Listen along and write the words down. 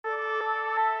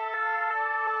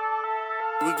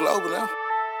We global now.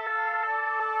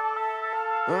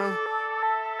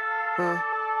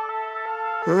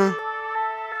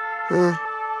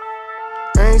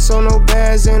 I ain't sold no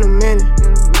bags in a minute.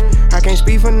 I can't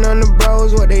speak for none of the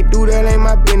bros. What they do, that ain't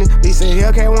my business. Lisa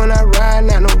Hellcat when I ride,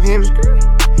 not no him.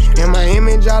 And my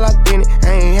image all authentic.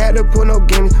 I ain't had to put no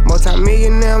gimmicks.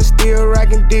 Multi-millionaire, I'm still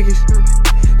rocking dickies.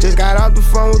 Just got off the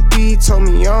phone with B, told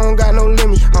me I don't got no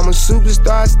limits. I'm a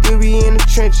superstar, still be in the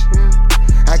trenches.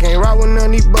 I can't rock with none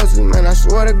of these buses, man, I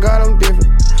swear to God I'm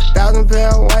different. 1,000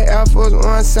 pair of white Air Force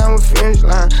One sound with finish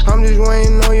line. I'm just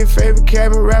waiting on your favorite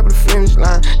cabin rapper to finish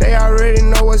line. They already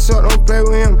know what's up, don't play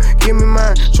with him, give me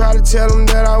mine. Try to tell them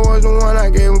that I was the one, I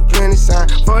gave them plenty sign.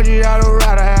 $40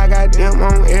 rider, I got them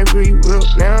on every whip.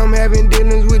 Now I'm having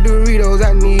dealings with Doritos,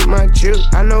 I need my chip.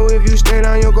 I know if you stay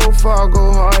down, you'll go far,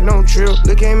 go hard, don't trip.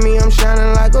 Look at me, I'm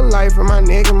shining like a light from my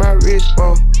neck and my wrist,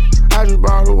 whoa. I just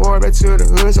brought the war back to the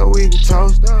hood so we can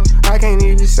toast. I can't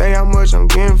even say how much I'm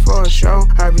getting for a show.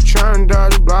 I be trying to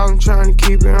dodge the block, I'm trying to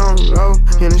keep it on the low.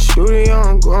 In the studio,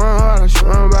 I'm going hard, I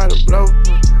swear I'm about to blow.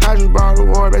 I just brought the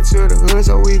war back to the hood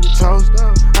so we can toast.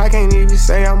 I can't even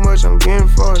say how much I'm getting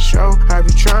for a show. I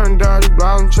be trying to dodge the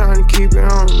block, I'm trying to keep it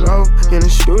on the low. In the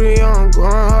studio, I'm going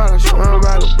hard, I swear I'm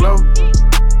about to blow.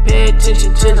 Pay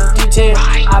attention to the detail.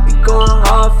 I be going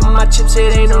hard for my chips,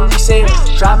 it ain't no resale.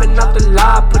 Driving off the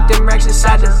lot, put them racks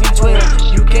inside the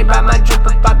V12. You can't buy my drip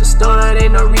about the store, it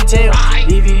ain't no retail.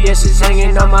 EVS is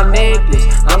hanging on my necklace.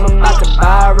 I'm about to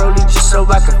buy a rollie just so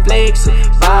I can flex it.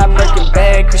 Buy a Birkin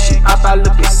bag cause she pop out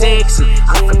looking sexy.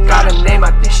 I forgot her name, I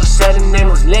think she said her name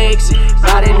was Lexi.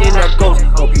 Riding in that ghost,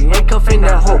 hope you ain't cuffing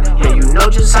that hoe. Yeah, you know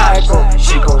just how it go.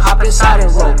 She gon' hop inside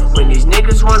and roll. When these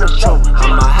niggas wanna choke,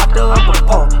 I'ma hop the upper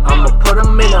pole. I'ma put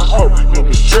them in a hole.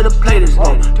 Niggas should've played this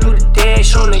low. Do the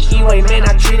dash on the E-way, man,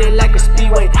 I treat it like a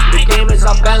speedway. The game is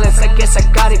off balance, I guess I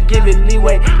gotta give it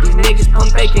leeway. These niggas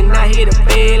pump faking, not here to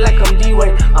pay like I'm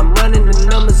D-way. I'm running the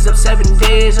numbers up 7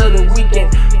 days of the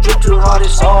weekend. Drip too hard,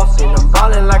 it's often. I'm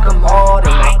ballin' like I'm hard,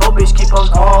 and my old bitch keep on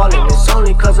calling. It's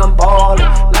only cause I'm ballin',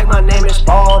 like my name is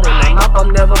Spalding. I'm up,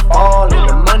 I'm never falling.